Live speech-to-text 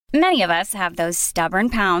Many of us have those stubborn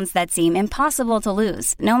pounds that seem impossible to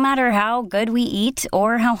lose, no matter how good we eat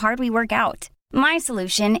or how hard we work out. My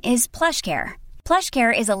solution is PlushCare.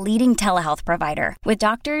 PlushCare is a leading telehealth provider with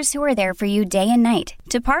doctors who are there for you day and night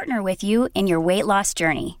to partner with you in your weight loss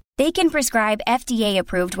journey. They can prescribe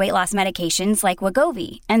FDA-approved weight loss medications like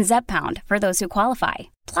Wegovy and Zepbound for those who qualify.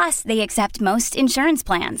 Plus, they accept most insurance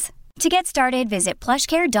plans. To get started, visit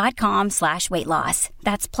plushcare.com/weightloss.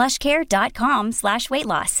 That's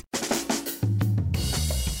plushcare.com/weightloss.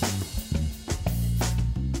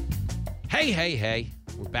 Hey.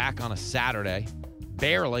 We're back on a Saturday.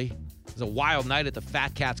 Barely. It was a wild night at the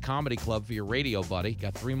Fat Cats Comedy Club for your radio buddy.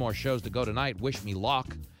 Got 3 more shows to go tonight. Wish me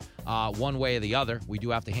luck. One way or the other, we do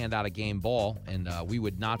have to hand out a game ball, and we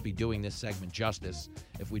would not be doing this segment justice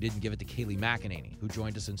if we didn't give it to Kayleigh McEnany, who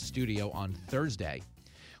joined us in studio on Thursday.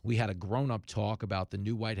 We had a grown-up talk about the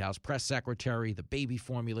new White House press secretary, the baby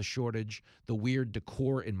formula shortage, the weird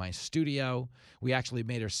decor in my studio. We actually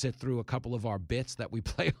made her sit through a couple of our bits that we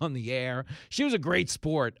play on the air. She was a great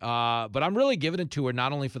sport, but I'm really giving it to her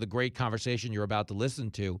not only for the great conversation you're about to listen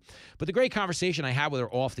to, but the great conversation I had with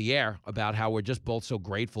her off the air about how we're just both so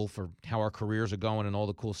grateful for how our careers are going and all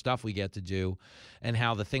the cool stuff we get to do, and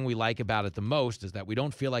how the thing we like about it the most is that we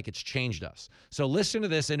don't feel like it's changed us. So listen to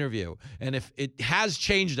this interview, and if it has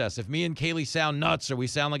changed us, if me and Kayleigh sound nuts or we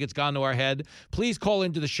sound like it's gone to our head, please call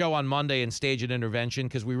into the show on Monday and stage an intervention,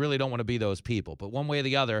 because we really don't want to be those people. But one way or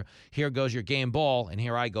the other, here goes your game ball, and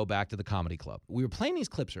here I go back to the comedy club. We were playing these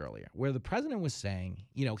clips earlier where the president was saying,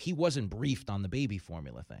 he wasn't briefed on the baby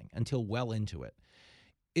formula thing until well into it.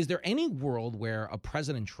 Is there any world where a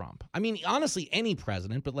President Trump, honestly, any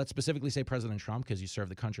president, but let's specifically say President Trump because you serve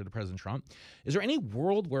the country to President Trump, is there any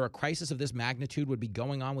world where a crisis of this magnitude would be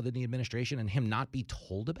going on within the administration and him not be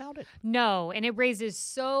told about it? No, and it raises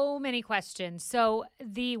so many questions. So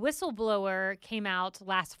the whistleblower came out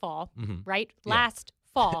last fall, right? Yeah. Last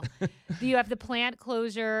fall. You have the plant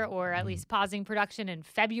closure, or at least pausing production, in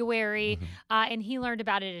February, and he learned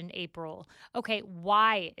about it in April. Okay,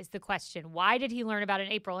 why is the question? Why did he learn about it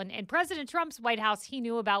in April? And President Trump's White House, he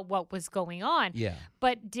knew about what was going on. Yeah.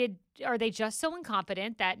 But are they just so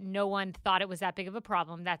incompetent that no one thought it was that big of a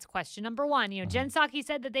problem? That's question number one. Jen Psaki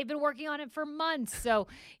said that they've been working on it for months. So,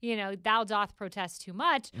 thou doth protest too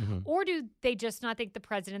much. Or do they just not think the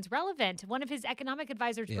president's relevant? One of his economic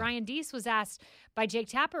advisors, Brian Deese, was asked by Jake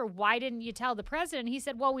Tapper, why didn't you tell the president? He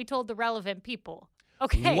said, well, we told the relevant people.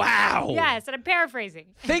 Okay. Wow. Yes, and I'm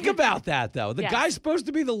paraphrasing. Think about that, though. The guy's supposed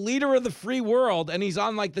to be the leader of the free world, and he's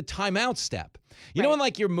on, the timeout step. You know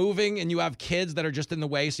when, you're moving and you have kids that are just in the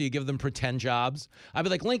way, so you give them pretend jobs? I'd be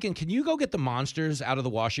like, Lincoln, can you go get the monsters out of the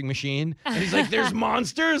washing machine? And he's like, there's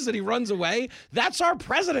monsters? And he runs away? That's our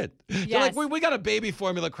president. Yes. They're like, we got a baby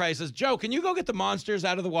formula crisis. Joe, can you go get the monsters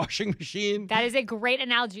out of the washing machine? That is a great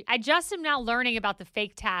analogy. I just am now learning about the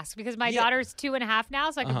fake task because my daughter's 2.5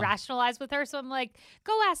 now, so I can rationalize with her. So I'm like,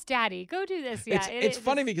 go ask daddy. Go do this. Yeah, it's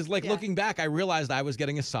funny because, looking back, I realized I was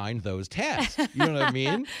getting assigned those tasks. You know what I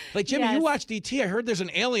mean? Like, Jimmy, you watched ET. I heard there's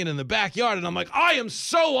an alien in the backyard, and I'm like, I am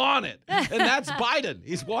so on it. And that's Biden.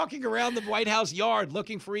 He's walking around the White House yard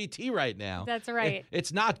looking for ET right now. That's right.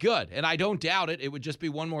 It's not good, and I don't doubt it. It would just be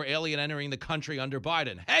one more alien entering the country under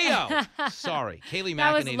Biden. Hey-yo! Sorry. Kayleigh McEnany.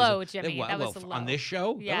 That was low, Jimmy. That was low. On this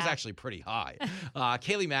show? Yeah. That was actually pretty high.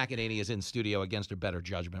 Kayleigh McEnany is in studio against her better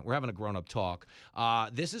judgment. We're having a grown-up talk.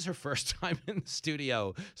 This is her first time in the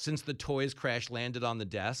studio since the toys crash landed on the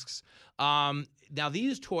desks. Now,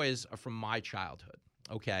 these toys are from my childhood,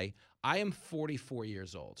 okay? I am 44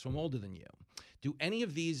 years old, so I'm older than you. Do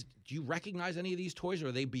you recognize any of these toys, or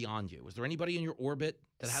are they beyond you? Is there anybody in your orbit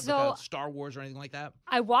that has a Star Wars or anything like that?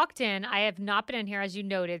 I walked in. I have not been in here, as you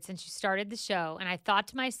noted, since you started the show, and I thought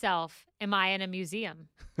to myself, am I in a museum?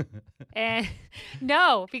 And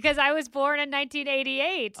no, because I was born in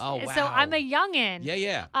 1988. Oh, wow. So I'm a youngin'.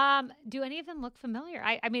 Yeah. Do any of them look familiar?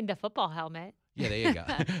 I mean, the football helmet. Yeah, there you go.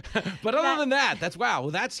 But other than that,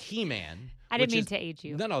 that's He-Man. I didn't mean to age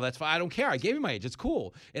you. No, that's fine. I don't care. I gave you my age. It's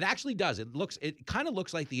cool. It actually does. It kind of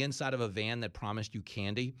looks like the inside of a van that promised you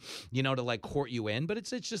candy, to court you in. But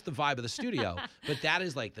it's just the vibe of the studio. But that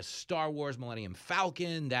is like the Star Wars Millennium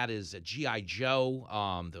Falcon. That is a G.I.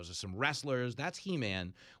 Joe. Those are some wrestlers. That's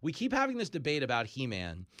He-Man. We keep having this debate about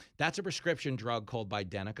He-Man. That's a prescription drug called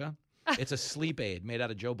Bidenica. It's a sleep aid made out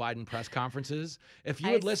of Joe Biden press conferences. If you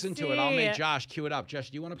would listen to it, I'll make Josh cue it up. Josh,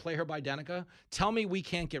 do you want to play her Bidenica? Tell me we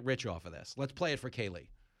can't get rich off of this. Let's play it for Kayleigh.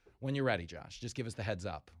 When you're ready, Josh, just give us the heads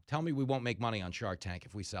up. Tell me we won't make money on Shark Tank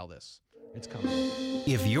if we sell this. It's coming.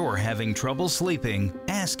 If you're having trouble sleeping,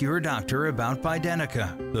 ask your doctor about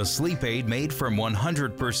Bidenica, the sleep aid made from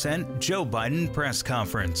 100% Joe Biden press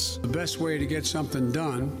conference. The best way to get something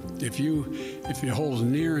done, if it holds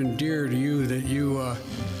near and dear to you that you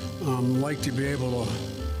like to be able to,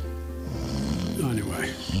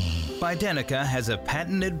 anyway. Bidenica has a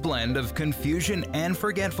patented blend of confusion and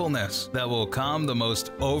forgetfulness that will calm the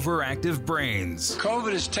most overactive brains.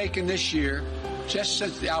 COVID has taken this year, just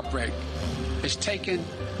since the outbreak, it's taken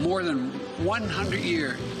more than 100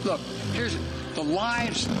 years. Look, here's the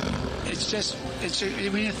lives.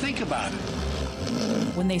 When you think about it.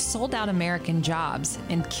 When they sold out American jobs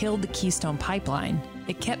and killed the Keystone Pipeline,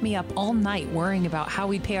 it kept me up all night worrying about how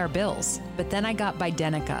we'd pay our bills. But then I got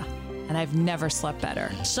Bidenica, and I've never slept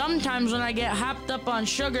better. Sometimes when I get hopped up on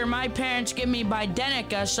sugar, my parents give me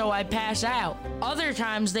Bidenica so I pass out. Other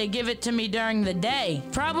times they give it to me during the day,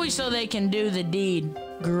 probably so they can do the deed.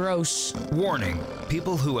 Gross. Warning,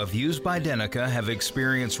 people who have used Bidenica have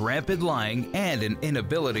experienced rampant lying and an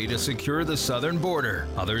inability to secure the southern border.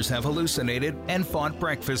 Others have hallucinated and fought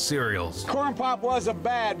breakfast cereals. Corn Pop was a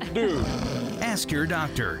bad dude. Ask your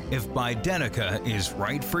doctor if Bidenica is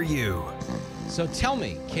right for you. So tell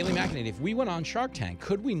me, Kayleigh McEnany, if we went on Shark Tank,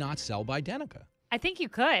 could we not sell Bidenica? I think you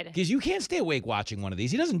could. Because you can't stay awake watching one of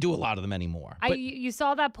these. He doesn't do a lot of them anymore. You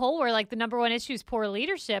saw that poll where like the number one issue is poor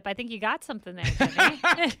leadership. I think you got something there,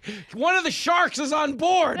 Jimmy. One of the sharks is on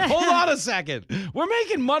board. Hold on a second. We're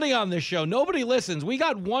making money on this show. Nobody listens. We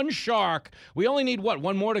got one shark. We only need,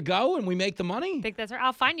 one more to go and we make the money? I think that's right.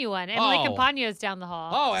 I'll find you one. Emily Campagno's down the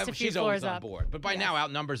hall. Oh, she's always on board. But by now,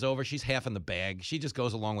 outnumbers over. She's half in the bag. She just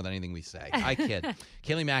goes along with anything we say. I kid.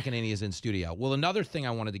 Kayleigh McEnany is in studio. Well, another thing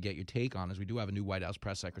I wanted to get your take on is we do have a new White House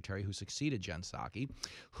press secretary who succeeded Jen Psaki,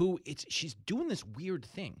 she's doing this weird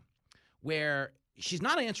thing where she's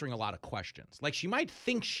not answering a lot of questions. Like she might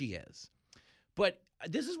think she is, but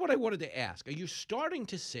this is what I wanted to ask. Are you starting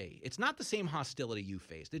to see, it's not the same hostility you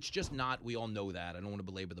faced. It's just not, we all know that. I don't want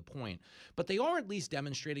to belabor the point. But they are at least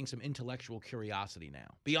demonstrating some intellectual curiosity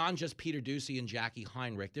now. Beyond just Peter Doocy and Jackie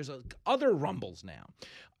Heinrich, there's other rumbles now.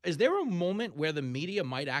 Is there a moment where the media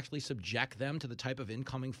might actually subject them to the type of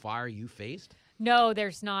incoming fire you faced? No,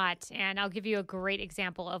 there's not. And I'll give you a great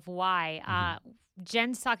example of why.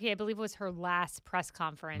 Jen Psaki, I believe it was her last press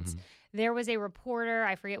conference. There was a reporter,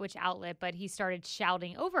 I forget which outlet, but he started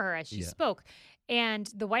shouting over her as she spoke.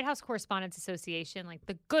 And the White House Correspondents Association, like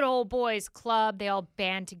the good old boys club, they all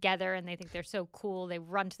band together and they think they're so cool. They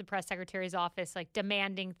run to the press secretary's office, like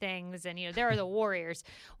demanding things. And, they're the warriors.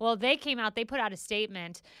 Well, they came out, they put out a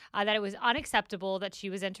statement that it was unacceptable that she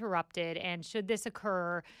was interrupted. And should this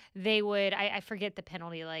occur, they would, I forget the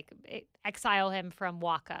penalty, like exile him from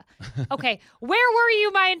WACA. Okay, where were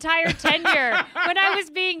you my entire tenure when I was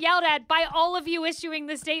being yelled at by all of you issuing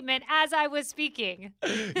the statement as I was speaking?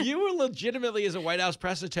 You were legitimately, as a White House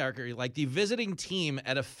press secretary, like the visiting team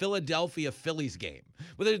at a Philadelphia Phillies game,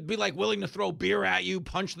 where they'd be like willing to throw beer at you,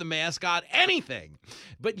 punch the mascot, anything.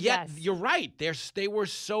 But yet, you're right, they were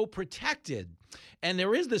so protected. And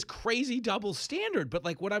there is this crazy double standard. But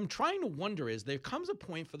like what I'm trying to wonder is there comes a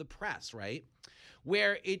point for the press, right,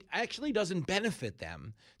 where it actually doesn't benefit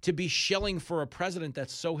them to be shilling for a president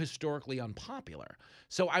that's so historically unpopular.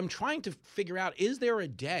 So I'm trying to figure out, is there a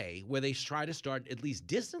day where they try to start at least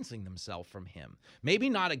distancing themselves from him? Maybe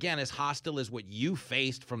not, again, as hostile as what you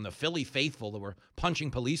faced from the Philly faithful that were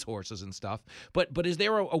punching police horses and stuff, but is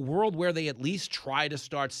there a world where they at least try to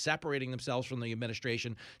start separating themselves from the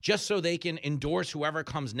administration just so they can endorse whoever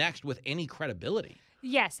comes next with any credibility?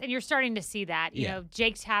 Yes, and you're starting to see that. You know,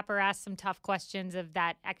 Jake Tapper asked some tough questions of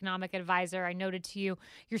that economic advisor. I noted to you,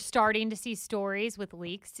 you're starting to see stories with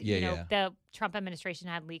leaks. The Trump administration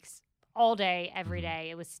had leaks all day, every day.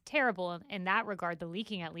 It was terrible in that regard, the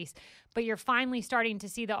leaking at least. But you're finally starting to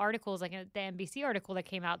see the articles, like the NBC article that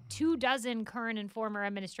came out, 24 current and former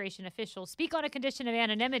administration officials speak on a condition of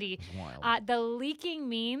anonymity. The leaking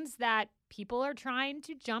means that people are trying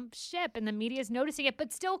to jump ship and the media is noticing it,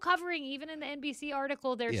 but still covering. Even in the NBC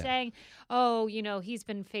article, they're saying, he's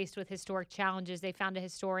been faced with historic challenges. They found a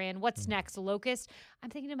historian. What's next? Locust? I'm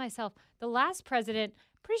thinking to myself, the last president,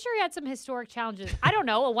 pretty sure he had some historic challenges. I don't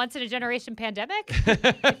know, a once-in-a-generation pandemic?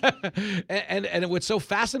 and what's so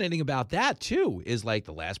fascinating about that, too, is like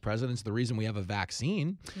the last president's the reason we have a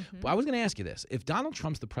vaccine. But I was going to ask you this. If Donald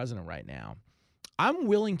Trump's the president right now, I'm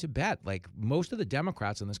willing to bet like most of the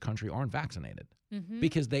Democrats in this country aren't vaccinated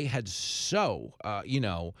because they had so,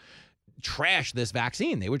 trashed this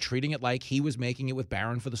vaccine. They were treating it like he was making it with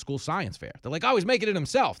Barron for the school science fair. They're like, oh, he's making it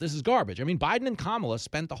himself. This is garbage. I mean, Biden and Kamala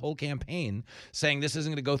spent the whole campaign saying this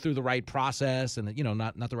isn't going to go through the right process and,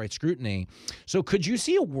 not the right scrutiny. So could you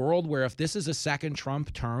see a world where if this is a second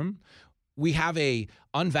Trump term, we have a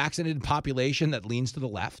unvaccinated population that leans to the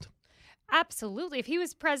left? Absolutely. If he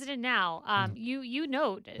was president now, you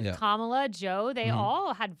note Kamala, Joe, they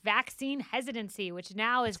all had vaccine hesitancy, which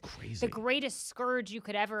now is the greatest scourge you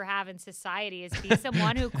could ever have in society, is be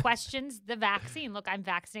someone who questions the vaccine. Look, I'm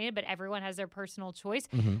vaccinated, but everyone has their personal choice.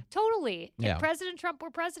 Totally. Yeah. If President Trump were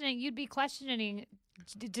president, you'd be questioning,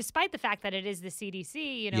 despite the fact that it is the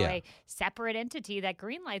CDC, a separate entity that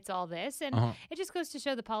greenlights all this. And it just goes to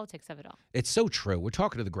show the politics of it all. It's so true. We're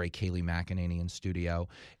talking to the great Kayleigh McEnany in studio.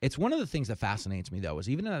 It's one of the things that fascinates me, though, is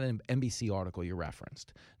even in that NBC article you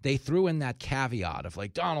referenced, they threw in that caveat of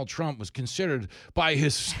like Donald Trump was considered by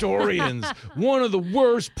historians one of the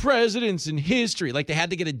worst presidents in history. Like they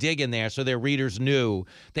had to get a dig in there so their readers knew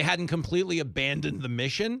they hadn't completely abandoned the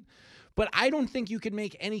mission. But I don't think you could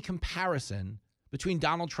make any comparison between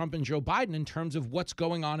Donald Trump and Joe Biden in terms of what's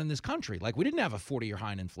going on in this country. Like, we didn't have a 40-year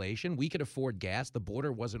high in inflation. We could afford gas. The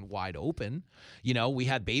border wasn't wide open. We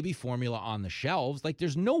had baby formula on the shelves. Like,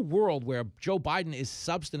 there's no world where Joe Biden is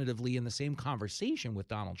substantively in the same conversation with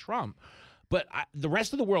Donald Trump. But the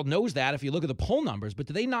rest of the world knows that if you look at the poll numbers. But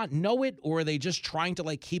do they not know it, or are they just trying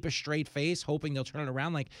to, keep a straight face, hoping they'll turn it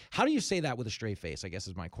around? Like, how do you say that with a straight face, I guess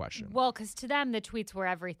is my question. Well, because to them, the tweets were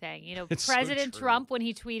everything. It's President so Trump, when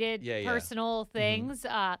he tweeted personal things,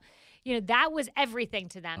 that was everything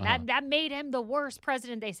to them. That made him the worst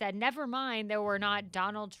president, they said. Never mind, there were not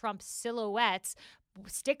Donald Trump silhouettes,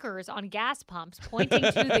 stickers on gas pumps pointing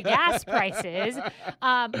to the gas prices.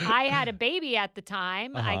 I had a baby at the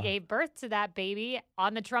time. I gave birth to that baby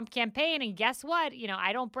on the Trump campaign. And guess what?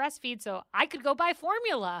 I don't breastfeed, so I could go buy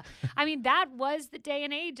formula. I mean, that was the day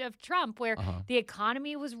and age of Trump where the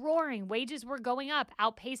economy was roaring. Wages were going up,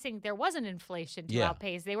 outpacing. There wasn't inflation to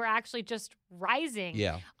outpace. They were actually just rising.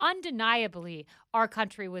 Yeah. Undeniably, our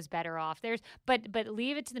country was better off. But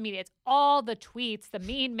leave it to the media. It's all the tweets, the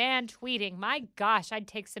mean man tweeting. My gosh, I'd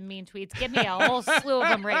take some mean tweets. Give me a whole slew of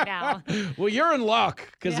them right now. Well, you're in luck,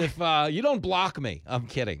 because if you don't block me, I'm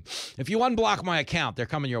kidding. If you unblock my account, they're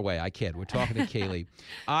coming your way. I kid. We're talking to Kayleigh.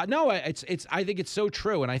 No, it's. I think it's so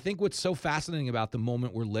true, and I think what's so fascinating about the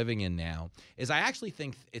moment we're living in now is I actually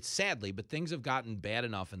think it's sadly, but things have gotten bad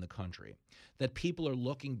enough in the country that people are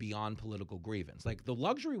looking beyond political grievance. Like the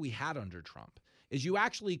luxury we had under Trump is you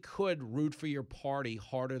actually could root for your party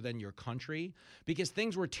harder than your country because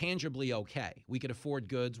things were tangibly okay. We could afford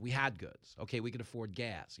goods. We had goods. Okay, we could afford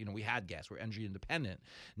gas. We had gas. We're energy independent.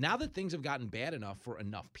 Now that things have gotten bad enough for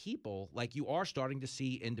enough people, you are starting to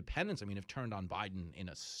see independents, have turned on Biden in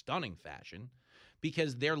a stunning fashion,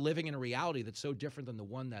 because they're living in a reality that's so different than the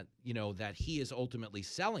one that, that he is ultimately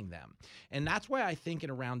selling them. And that's why I think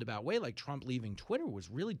in a roundabout way, Trump leaving Twitter was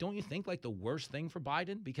really, don't you think, the worst thing for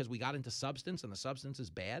Biden, because we got into substance and the substance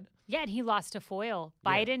is bad? Yeah, and he lost a foil.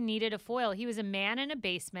 Biden needed a foil. He was a man in a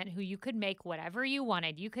basement who you could make whatever you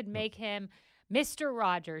wanted. You could make him Mr.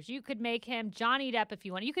 Rogers. You could make him Johnny Depp if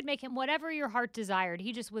you want. You could make him whatever your heart desired.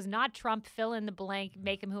 He just was not Trump. Fill in the blank.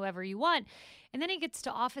 Make him whoever you want. And then he gets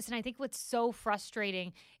to office, and I think what's so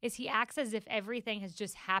frustrating is he acts as if everything has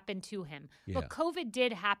just happened to him. Yeah. Look, COVID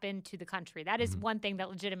did happen to the country. That is one thing that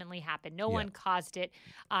legitimately happened. No one caused it.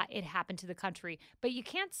 It happened to the country. But you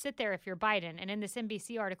can't sit there if you're Biden. And in this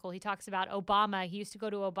NBC article, he talks about Obama. He used to go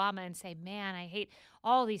to Obama and say, man, I hate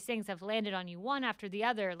all these things have landed on you, one after the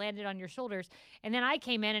other, landed on your shoulders. And then I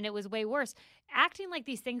came in, and it was way worse. Acting like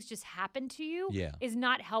these things just happened to you is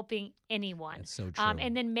not helping anyone. That's so true.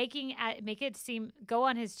 And then make it seem, go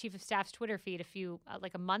on his chief of staff's Twitter feed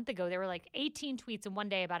a month ago, there were 18 tweets in one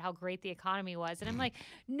day about how great the economy was. And I'm like,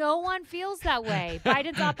 no one feels that way.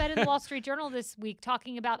 Biden's op-ed in the Wall Street Journal this week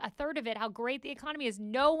talking about a third of it, how great the economy is.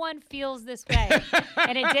 No one feels this way.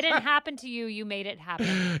 And it didn't happen to you. You made it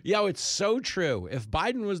happen. Yeah, it's so true. If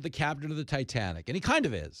Biden was the captain of the Titanic, and he kind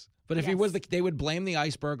of is, but if he was, they would blame the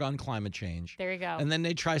iceberg on climate change. There you go. And then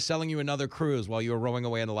they'd try selling you another cruise while you were rowing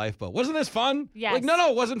away in a lifeboat. Wasn't this fun? Yes. No,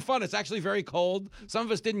 it wasn't fun. It's actually very cold. Some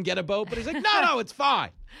of us didn't get a boat, but he's like, no, it's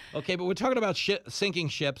fine. Okay, but we're talking about sinking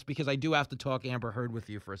ships because I do have to talk Amber Heard with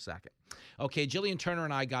you for a second. Okay, Jillian Turner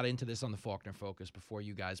and I got into this on the Faulkner Focus before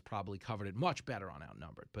you guys probably covered it much better on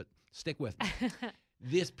Outnumbered, but stick with me.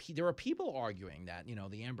 There are people arguing that,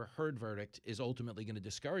 the Amber Heard verdict is ultimately going to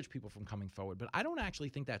discourage people from coming forward, but I don't actually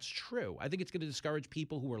think that's true. I think it's going to discourage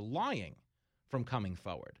people who are lying from coming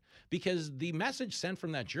forward, because the message sent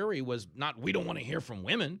from that jury was not, we don't want to hear from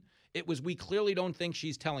women. It was, we clearly don't think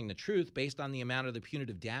she's telling the truth based on the amount of the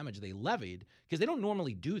punitive damage they levied, because they don't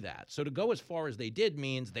normally do that. So to go as far as they did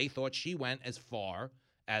means they thought she went as far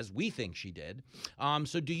as we think she did.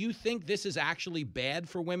 So do you think this is actually bad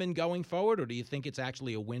for women going forward, or do you think it's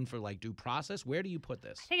actually a win for, like, due process? Where do you put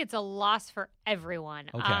this? I think it's a loss for everyone.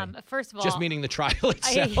 Okay. First of all, just meaning the trial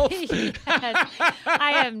itself. Yes.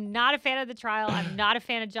 I am not a fan of the trial. I'm not a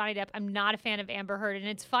fan of Johnny Depp. I'm not a fan of Amber Heard. And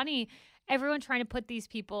it's funny, everyone trying to put these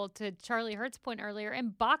people, to Charlie Hurt's point earlier, in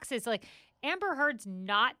boxes. Like, Amber Heard's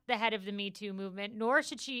not the head of the Me Too movement, nor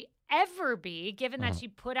should she ever be, given that she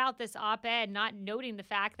put out this op-ed not noting the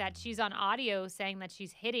fact that she's on audio saying that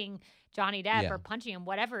she's hitting Johnny Depp or punching him,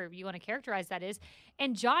 whatever you want to characterize that is.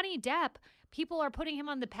 And Johnny Depp, people are putting him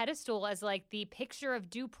on the pedestal as like the picture of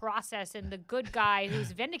due process and the good guy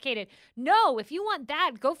who's vindicated. No, if you want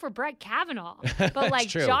that, go for Brett Kavanaugh. But like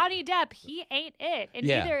Johnny Depp, he ain't it. And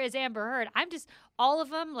neither is Amber Heard. I'm just, all of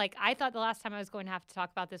them, like, I thought the last time I was going to have to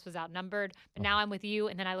talk about this was outnumbered, but now I'm with you.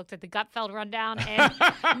 And then I looked at the Gutfeld rundown, and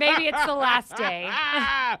maybe it's the last day.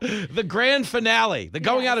 The grand finale, the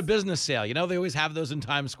going out of business sale. You know, they always have those in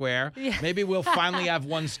Times Square. Maybe we'll finally have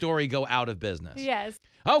one story go out of business. Yes.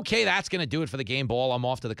 Okay, that's going to do it for the Game Ball. I'm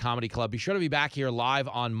off to the Comedy Club. Be sure to be back here live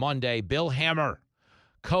on Monday. Bill Hammer,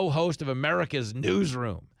 co-host of America's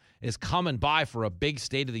Newsroom, is coming by for a big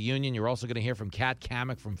State of the Union. You're also going to hear from Kat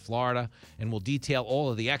Kamek from Florida, and we'll detail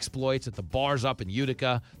all of the exploits at the bars up in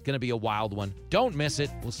Utica. It's going to be a wild one. Don't miss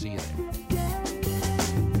it. We'll see you there.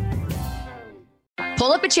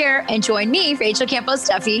 Pull up a chair and join me, Rachel Campos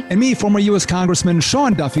Duffy. And me, former U.S. Congressman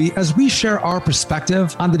Sean Duffy, as we share our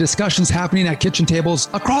perspective on the discussions happening at kitchen tables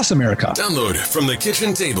across America. Download From the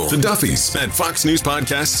Kitchen Table to Duffy's at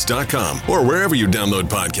foxnewspodcasts.com or wherever you download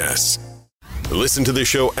podcasts. Listen to the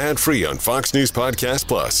show ad-free on Fox News Podcast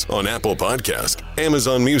Plus, on Apple Podcast,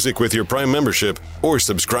 Amazon Music with your Prime membership, or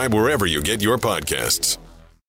subscribe wherever you get your podcasts.